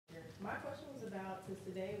My question was about, since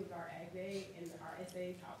today was our Ag Day, and our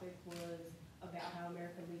essay topic was about how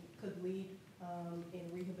America could lead in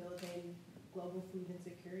rehabilitating global food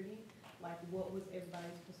insecurity. Like, what was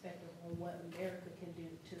everybody's perspective on what America can do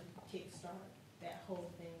to kickstart that whole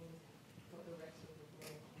thing for the rest of the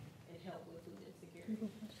world and help with food insecurity?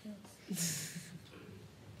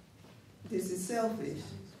 This is selfish,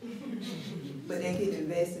 but they could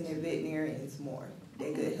invest in their veterinarians more.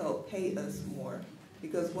 They could help pay us more.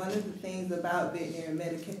 Because one of the things about veterinary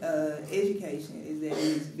education is that it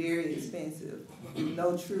is very expensive.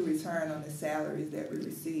 No true return on the salaries that we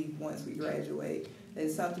receive once we graduate.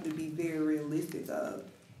 That's something to be very realistic of.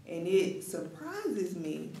 And it surprises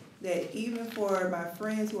me that even for my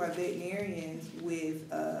friends who are veterinarians with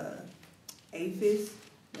APHIS,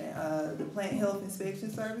 the Plant Health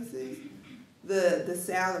Inspection Services, the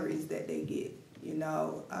salaries that they get, you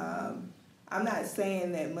know. I'm not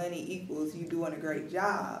saying that money equals you doing a great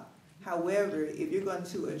job. However, if you're going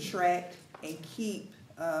to attract and keep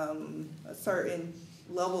a certain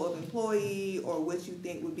level of employee or what you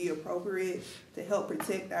think would be appropriate to help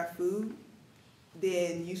protect our food,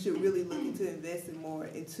 then you should really look into investing more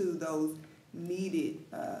into those needed,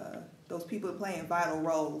 those people playing vital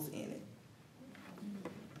roles in it.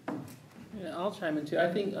 Yeah, I'll chime in too.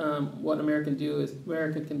 I think what America can do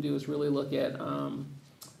is really look at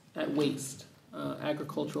waste,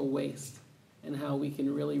 agricultural waste, and how we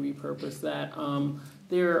can really repurpose that.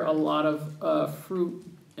 There are a lot of fruit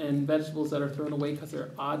and vegetables that are thrown away because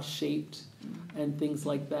they're odd shaped and things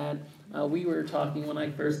like that. We were talking when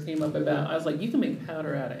I first came up about, I was like, you can make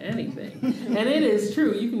powder out of anything. And it is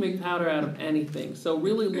true, you can make powder out of anything. So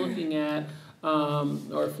really looking at,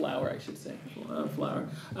 or flour, I should say, flour.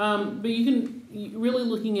 But you can really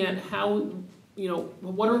looking at how, you know,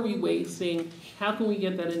 what are we wasting? How can we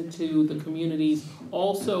get that into the communities?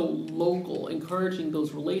 Also local, encouraging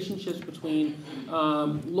those relationships between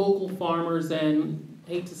local farmers and,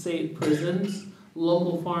 hate to say it, prisons,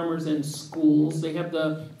 local farmers and schools. They have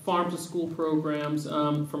the farm to school programs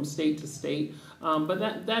from state to state. But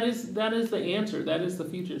that is the answer. That is the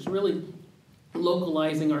future. It's really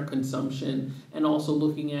localizing our consumption and also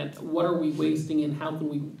looking at what are we wasting and how can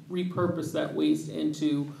we repurpose that waste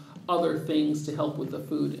into other things to help with the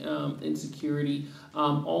food insecurity.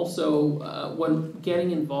 Also, when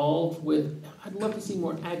getting involved with, I'd love to see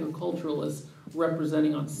more agriculturalists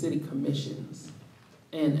representing on city commissions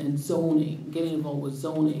and zoning, getting involved with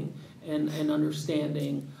zoning and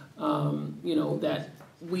understanding, you know, that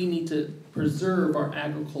we need to preserve our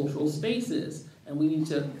agricultural spaces and we need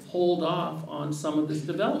to hold off on some of this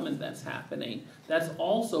development that's happening. That's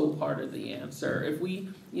also part of the answer. If we,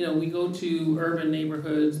 you know, we go to urban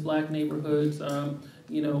neighborhoods, black neighborhoods,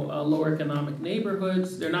 lower economic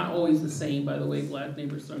neighborhoods, they're not always the same, by the way. Black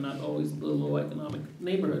neighborhoods are not always the low economic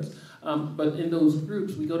neighborhoods. But in those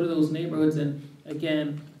groups, we go to those neighborhoods and,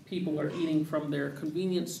 again, people are eating from their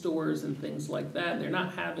convenience stores and things like that. They're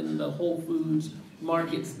not having the Whole Foods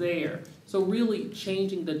markets there. So really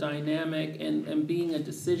changing the dynamic and being a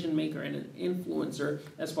decision maker and an influencer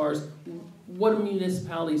as far as what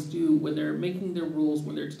municipalities do when they're making their rules,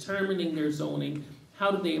 when they're determining their zoning,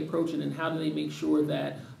 how do they approach it and how do they make sure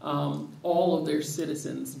that all of their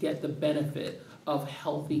citizens get the benefit of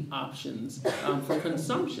healthy options for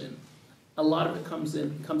consumption. A lot of it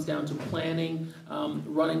comes down to planning,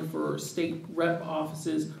 running for state rep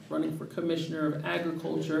offices, running for commissioner of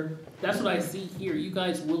agriculture. That's what I see here. You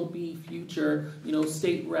guys will be future, you know,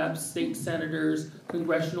 state reps, state senators,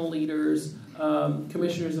 congressional leaders,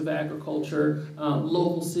 commissioners of agriculture,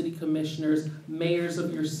 local city commissioners, mayors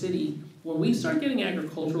of your city. When we start getting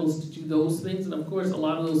agriculturals to do those things, and of course a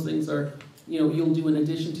lot of those things are, you know, you'll do in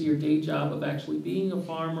addition to your day job of actually being a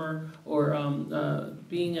farmer or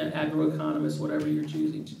being an agroeconomist, whatever you're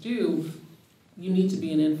choosing to do, you need to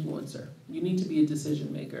be an influencer. You need to be a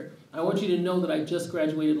decision maker. I want you to know that I just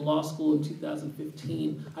graduated law school in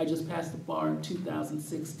 2015. I just passed the bar in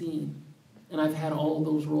 2016. And I've had all of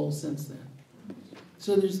those roles since then.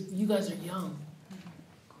 So you guys are young.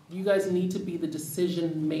 You guys need to be the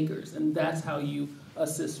decision makers, and that's how you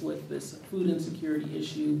assist with this food insecurity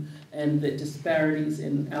issue and the disparities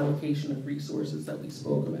in allocation of resources that we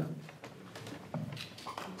spoke about.